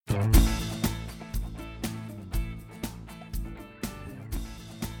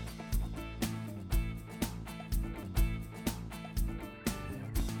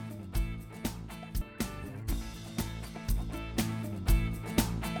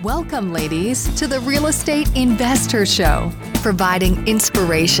Welcome, ladies, to the Real Estate Investor Show, providing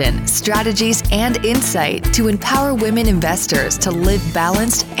inspiration, strategies, and insight to empower women investors to live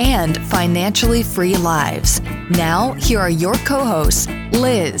balanced and financially free lives. Now, here are your co-hosts,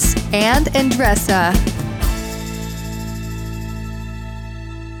 Liz and Andresa.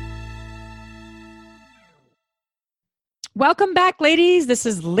 Welcome back, ladies. This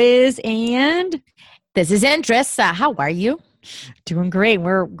is Liz and this is Andresa. How are you? Doing great.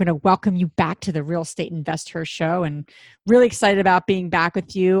 We're going to welcome you back to the Real Estate Investor Show and really excited about being back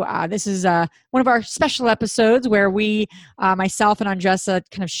with you. This is one of our special episodes where we, myself and Andresa,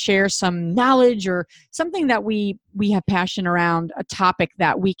 kind of share some knowledge or something that we have passion around, a topic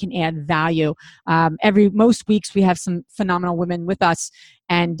that we can add value. Most weeks we have some phenomenal women with us,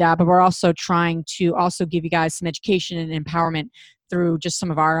 and but we're also trying to also give you guys some education and empowerment through just some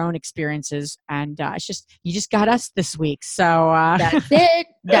of our own experiences. And you just got us this week. So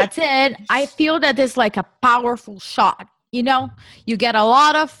That's it. I feel that it's like a powerful shot. You know, you get a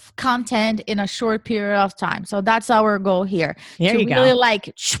lot of content in a short period of time. So that's our goal here. There you really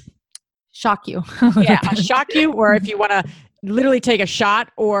go. Shock you. Yeah, I'll shock you. Or if you want to literally take a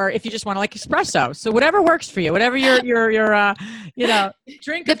shot, or if you just want to like espresso. So whatever works for you, whatever your drink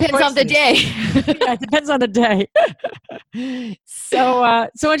depends on the day. Yeah, it depends on the day. So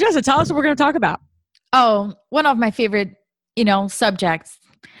Andresa, tell us what we're going to talk about. Oh, one of my favorite, subjects,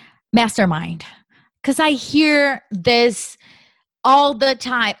 MasterMind. Because I hear this all the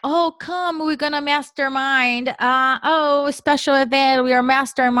time. Oh, come, we're going to mastermind. A special event, we are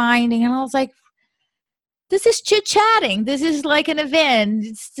masterminding. And I was like, this is chit-chatting. This is like an event.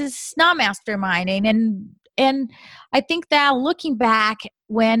 It's not masterminding. And I think that looking back,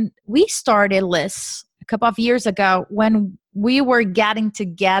 when we started Liz a couple of years ago, when we were getting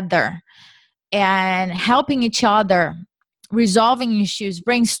together and helping each other, resolving issues,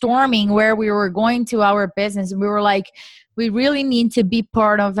 brainstorming where we were going to our business, we were like, we really need to be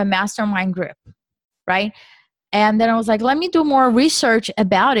part of a mastermind group, right? And then I was like, let me do more research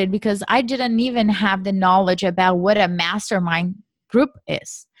about it, because I didn't even have the knowledge about what a mastermind group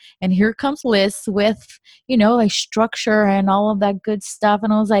is. And here comes Liz with, like structure and all of that good stuff.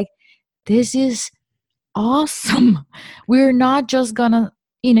 And I was like, this is awesome. We're not just gonna,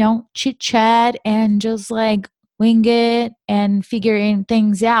 chit chat and just like wing it and figuring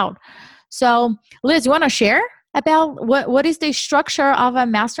things out. So Liz, you want to share about what is the structure of a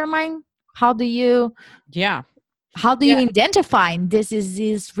mastermind? How do you identify this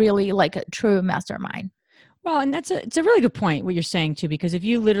is really like a true mastermind? Well, and it's a really good point what you're saying too, because if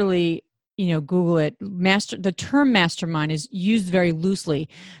you literally, Google it, the term mastermind is used very loosely,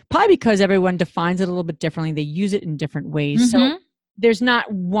 probably because everyone defines it a little bit differently. They use it in different ways. Mm-hmm. So there's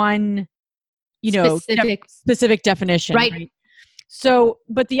not one, specific definition. Right? So,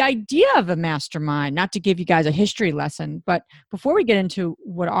 but the idea of a mastermind, not to give you guys a history lesson, but before we get into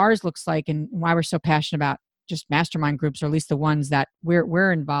what ours looks like and why we're so passionate about just mastermind groups, or at least the ones that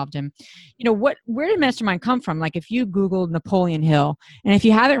we're involved in, where did mastermind come from? Like if you Googled Napoleon Hill, and if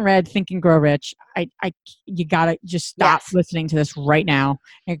you haven't read Think and Grow Rich, you gotta just stop listening to this right now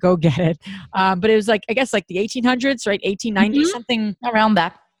and go get it. But it was like, I guess like the 1800s, right? 1890, something around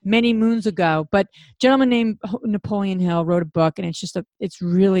that. Many moons ago, but a gentleman named Napoleon Hill wrote a book, and it's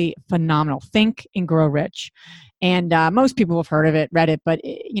really phenomenal. Think and Grow Rich. And most people have heard of it, read it, but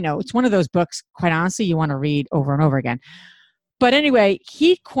it's one of those books, quite honestly, you want to read over and over again. But anyway,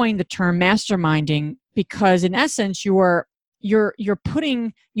 he coined the term masterminding because in essence, you have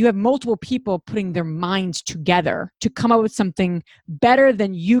multiple people putting their minds together to come up with something better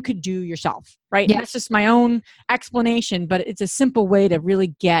than you could do yourself, right? Yes. That's just my own explanation, but it's a simple way to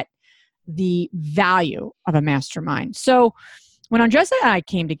really get the value of a mastermind. So when Andresa and I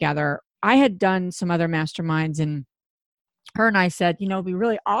came together, I had done some other masterminds, and her and I said, it'd be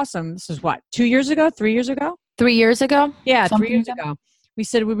really awesome. This is what, 2 years ago, 3 years ago? 3 years ago? Yeah, 3 years ago. We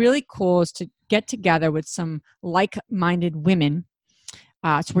said it would be really cool is to get together with some like-minded women.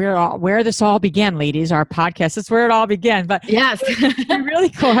 It's where this all began, ladies, our podcast. It's where it all began. But yes, it'd be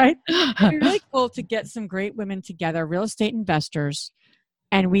really cool, right? It'd be really cool to get some great women together, real estate investors,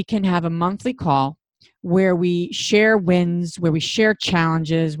 and we can have a monthly call where we share wins, where we share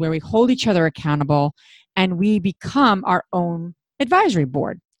challenges, where we hold each other accountable, and we become our own advisory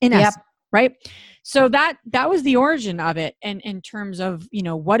board in essence, right? So that was the origin of it, and in terms of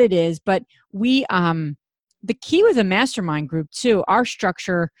what it is. But we the key with a mastermind group too, our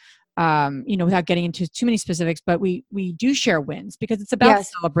structure, without getting into too many specifics, but we do share wins because it's about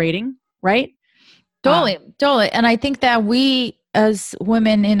celebrating, right? Totally. And I think that we as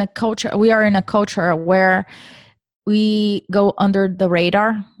women we are in a culture where we go under the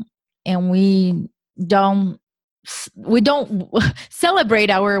radar and don't we don't celebrate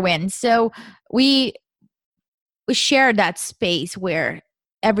our wins. So we share that space where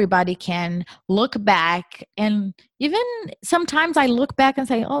everybody can look back, and even sometimes I look back and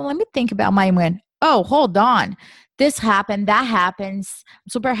say, oh, let me think about my win. Oh, hold on, this happened, that happens. I'm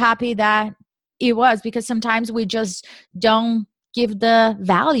super happy that it was, because sometimes we just don't give the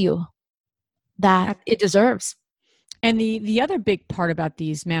value that it deserves. And the other big part about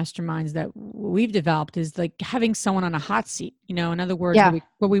these masterminds that we've developed is like having someone on a hot seat. In other words,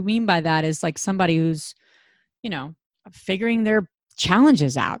 what we mean by that is like somebody who's, figuring their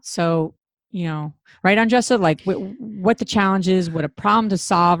challenges out. So, right, Andresa, like what the challenge is, what a problem to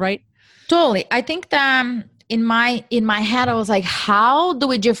solve, right? Totally. I think that in my head, I was like, how do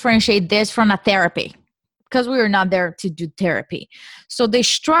we differentiate this from a therapy? Because we were not there to do therapy. So the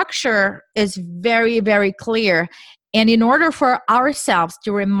structure is very, very clear. And in order for ourselves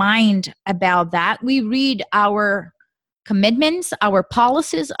to remind about that, we read our commitments, our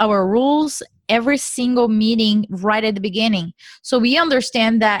policies, our rules, every single meeting right at the beginning. So we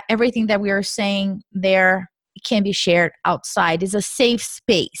understand that everything that we are saying there can be shared outside. It's a safe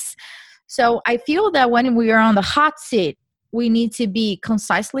space. So I feel that when we are on the hot seat, we need to be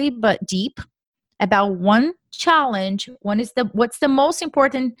concisely but deep about one challenge. What's the most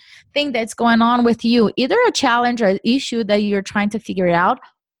important thing that's going on with you, either a challenge or an issue that you're trying to figure out,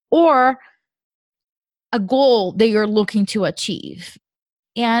 or a goal that you're looking to achieve.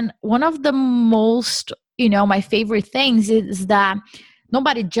 And one of the most, my favorite things is that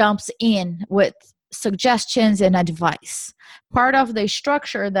nobody jumps in with suggestions and advice. Part of the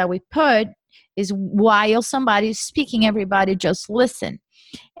structure that we put is while somebody's speaking, everybody just listen.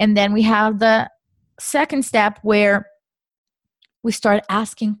 And then we have the second step where we start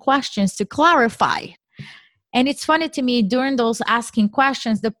asking questions to clarify. And it's funny to me, during those asking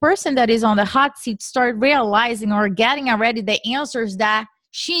questions, the person that is on the hot seat start realizing or getting already the answers that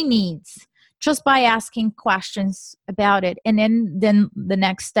she needs just by asking questions about it. And then the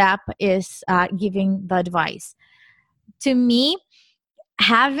next step is giving the advice. To me,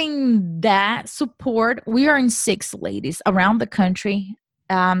 having that support, we are in 6 ladies around the country.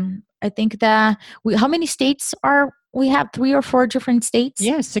 I think that how many states are we have? 3 or 4 different states?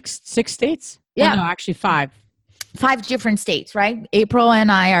 Yeah, six states. Yeah, no, actually 5. 5 different states, right? April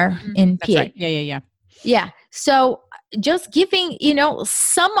and I are in PA. Right. Yeah. Yeah. So just giving,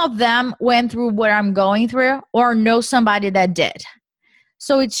 some of them went through what I'm going through or know somebody that did.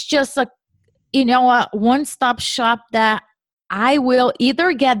 So it's just a one-stop shop that I will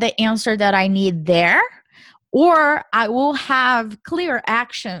either get the answer that I need there, or I will have clear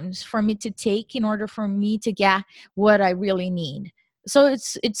actions for me to take in order for me to get what I really need. So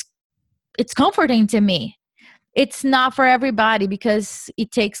it's comforting to me. It's not for everybody because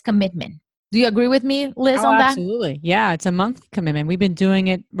it takes commitment. Do you agree with me, Liz, on that? Absolutely. Yeah, it's a month commitment. We've been doing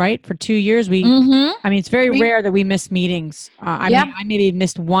it, right, for 2 years. I mean, it's very rare that we miss meetings. I mean, I maybe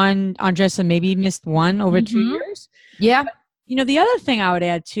missed one. Andresa maybe missed one over 2 years. Yeah. But, the other thing I would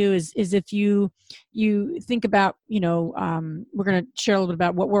add too is if you think about, we're going to share a little bit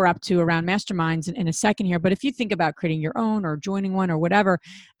about what we're up to around masterminds in a second here. But if you think about creating your own or joining one or whatever,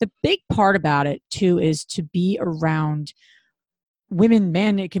 the big part about it too is to be around women,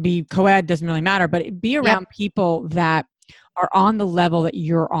 men, it could be co-ed, doesn't really matter, but be around people that are on the level that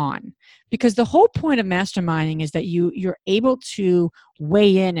you're on. Because the whole point of masterminding is that you're able to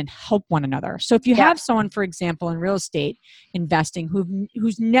weigh in and help one another. So if you have someone, for example, in real estate investing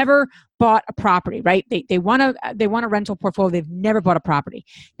who's never bought a property, right? They want a rental portfolio, they've never bought a property.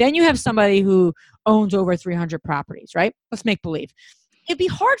 Then you have somebody who owns over 300 properties, right? Let's make believe. It'd be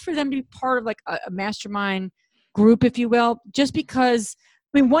hard for them to be part of like a mastermind group, if you will, just because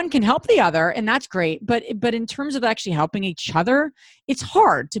one can help the other and that's great. But in terms of actually helping each other, it's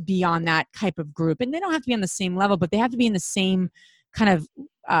hard to be on that type of group. And they don't have to be on the same level, but they have to be in the same kind of,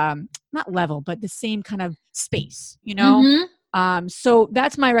 not level, but the same kind of space, So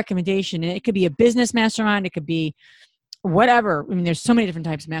that's my recommendation. And it could be a business mastermind. It could be whatever. I mean, there's so many different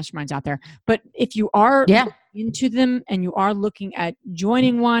types of masterminds out there, but if you are into them and you are looking at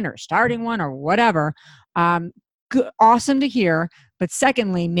joining one or starting one or whatever, awesome to hear. But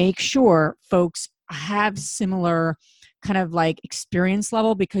secondly, make sure folks have similar kind of like experience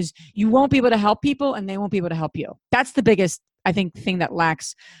level, because you won't be able to help people and they won't be able to help you. That's the biggest, I think, thing that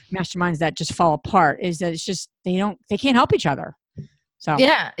lacks masterminds that just fall apart, is that it's just, they can't help each other. So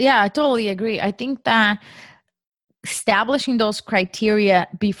yeah, I totally agree. I think that establishing those criteria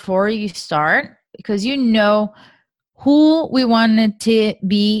before you start, because who we wanted to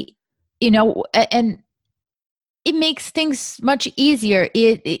be, and it makes things much easier.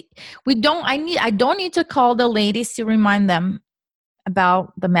 I don't need to call the ladies to remind them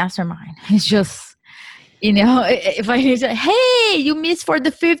about the mastermind. It's just, if I need to, hey, you missed for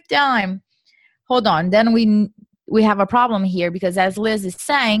the fifth time. Hold on. Then we have a problem here, because as Liz is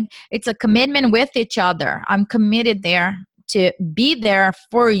saying, it's a commitment with each other. I'm committed there to be there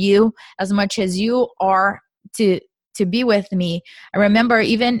for you as much as you are to be with me. I remember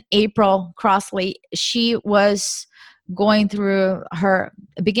even April Crossley, she was going through her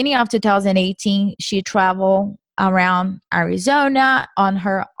beginning of 2018. She traveled around Arizona on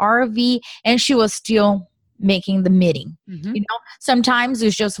her RV, and she was still making the meeting. Sometimes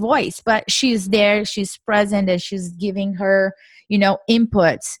it's just voice, but she's there, she's present, and she's giving her,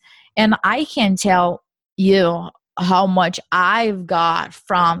 inputs. And I can tell you how much I've got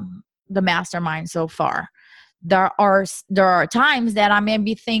from the mastermind so far. There are times that I may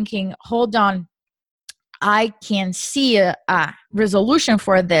be thinking, hold on, I can see a resolution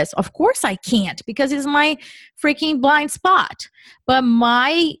for this. Of course I can't, because it's my freaking blind spot. But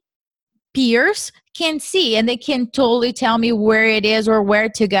my peers can see, and they can totally tell me where it is or where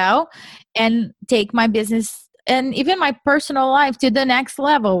to go and take my business and even my personal life to the next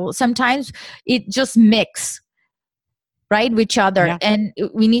level. Sometimes it just mix right with each other. Yeah. And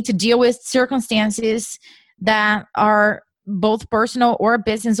we need to deal with circumstances that are both personal or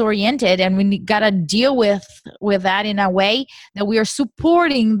business oriented, and we got to deal with that in a way that we are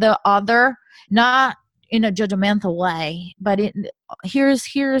supporting the other, not in a judgmental way, but here's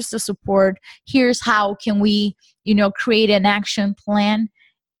the support. Here's how can we, create an action plan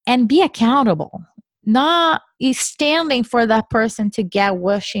and be accountable, not standing for that person to get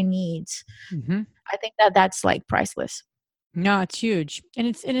what she needs. Mm-hmm. I think that's like priceless. No, it's huge. And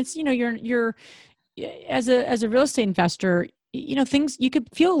it's, you're as a real estate investor, things, you could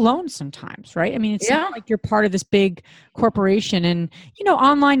feel alone sometimes, right? I mean, it's not like you're part of this big corporation, and,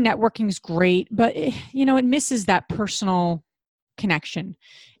 online networking is great, but it misses that personal connection.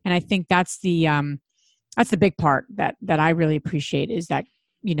 And I think that's the big part that I really appreciate, is that,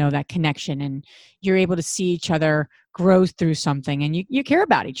 that connection, and you're able to see each other grow through something, and you care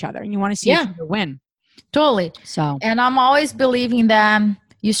about each other, and you want to see each other win. Totally. So, and I'm always believing that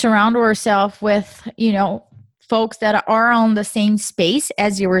you surround yourself with, folks that are on the same space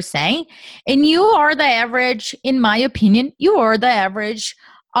as you were saying, and you are the average, in my opinion, you are the average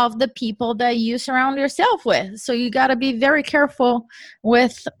of the people that you surround yourself with. So you got to be very careful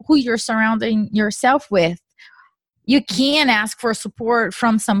with who you're surrounding yourself with. You can't ask for support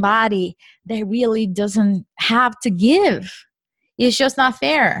from somebody that really doesn't have to give. It's just not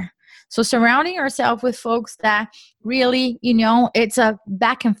fair. So surrounding yourself with folks that really, it's a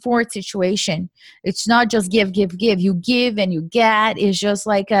back and forth situation. It's not just give. You give and you get. It's just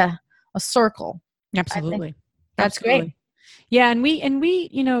like a circle. Absolutely. That's great. Yeah. And we,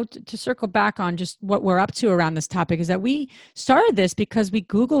 to circle back on just what we're up to around this topic, is that we started this because we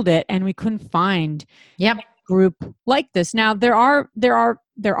Googled it and we couldn't find a group like this. Now there are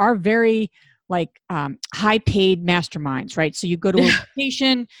very high paid masterminds, right? So you go to a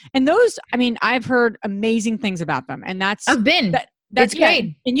location, and those, I've heard amazing things about them, and I've been. That's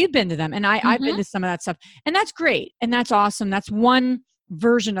great. And you've been to them, and I've been to some of that stuff, and that's great, and that's awesome. That's one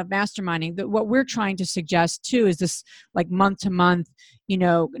version of masterminding. What we're trying to suggest too is this month to month,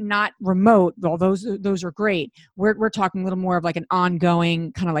 not remote. Well, those are great. We're talking a little more of an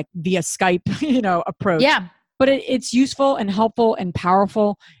ongoing kind of via Skype, approach. Yeah. But it's useful and helpful and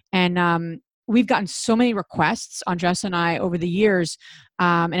powerful, and we've gotten so many requests, Andresa and I, over the years.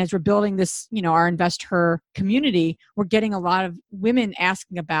 And as we're building this, our investor community, we're getting a lot of women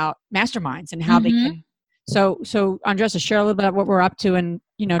asking about masterminds and how they can. So Andresa, share a little bit of what we're up to, and,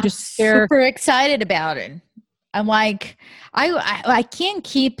 just share. Super excited about it. I'm like, I can't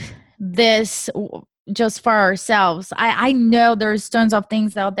keep this just for ourselves. I know there's tons of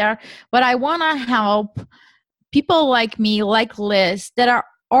things out there, but I want to help people like me, like Liz, that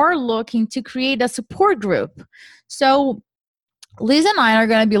are looking to create a support group. So Liz and I are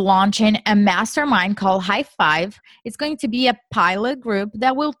going to be launching a mastermind called High Five. It's going to be a pilot group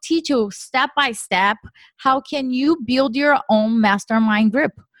that will teach you step by step how can you build your own mastermind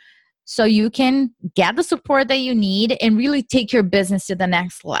group, so you can get the support that you need and really take your business to the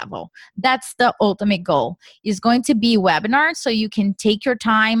next level. That's the ultimate goal. It's going to be webinars, so you can take your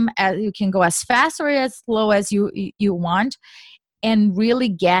time. You can go as fast or as slow as you want, and really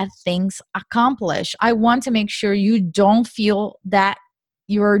get things accomplished. I want to make sure you don't feel that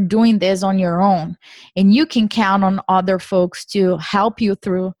you're doing this on your own, and you can count on other folks to help you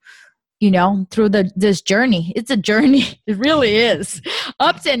through through this journey. It's a journey. It really is.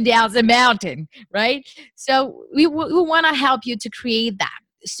 Ups and downs, a mountain, right? So we want to help you to create that.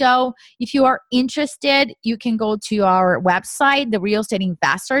 So if you are interested, you can go to our website,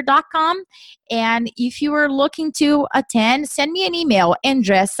 therealestateinvestor.com. And if you are looking to attend, send me an email,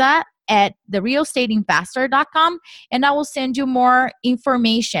 Andresa at therealestateinvestor.com, and I will send you more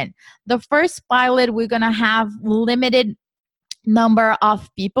information. The first pilot, we're going to have limited number of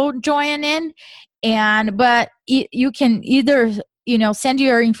people join in, but you can either send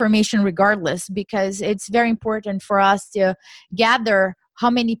your information regardless, because it's very important for us to gather how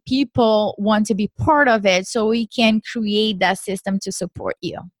many people want to be part of it so we can create that system to support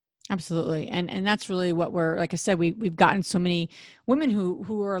you. Absolutely. And that's really what like I said, we've gotten so many women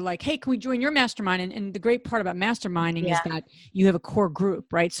who are like, hey, can we join your mastermind? And the great part about masterminding is that you have a core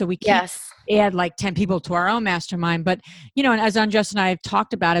group, right? So we can't add like 10 people to our own mastermind. But, and as Andresa and I have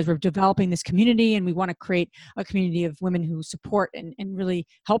talked about, as we're developing this community and we want to create a community of women who support and really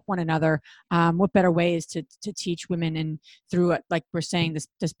help one another, what better way is to teach women, and through it, like we're saying,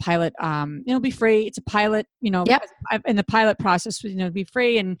 this pilot, it'll be free. It's a pilot, in the pilot process, it'll be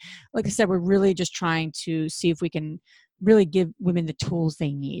free. And like I said, we're really just trying to see if we can really give women the tools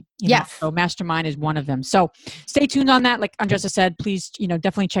they need. So MasterMind is one of them. So stay tuned on that. Like Andresa said, please,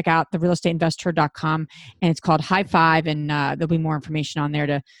 definitely check out therealestateinvestor.com, and it's called High Five. And there'll be more information on there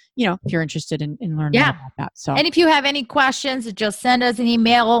to, if you're interested in learning more about that. So, and if you have any questions, just send us an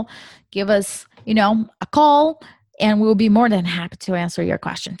email, give us, a call, and we'll be more than happy to answer your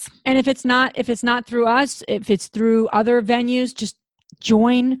questions. And if it's not through us, if it's through other venues, just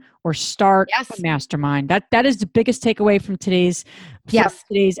join or start a mastermind. That is the biggest takeaway from today's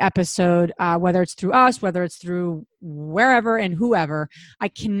episode. Whether it's through us, whether it's through wherever and whoever, I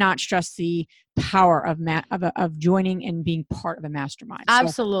cannot stress the power of joining and being part of a mastermind.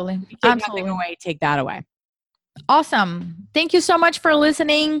 Absolutely. So take nothing away, take that away. Awesome. Thank you so much for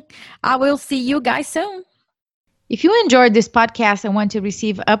listening. I will see you guys soon. If you enjoyed this podcast and want to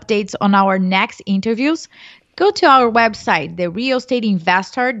receive updates on our next interviews, go to our website,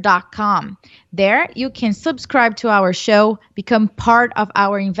 therealestateinvestor.com. There, you can subscribe to our show, become part of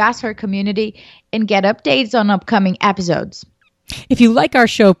our investor community, and get updates on upcoming episodes. If you like our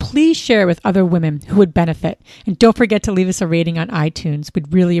show, please share it with other women who would benefit. And don't forget to leave us a rating on iTunes.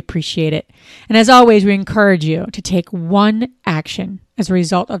 We'd really appreciate it. And as always, we encourage you to take one action as a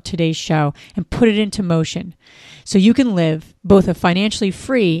result of today's show and put it into motion so you can live both a financially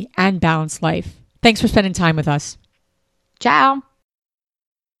free and balanced life. Thanks for spending time with us. Ciao.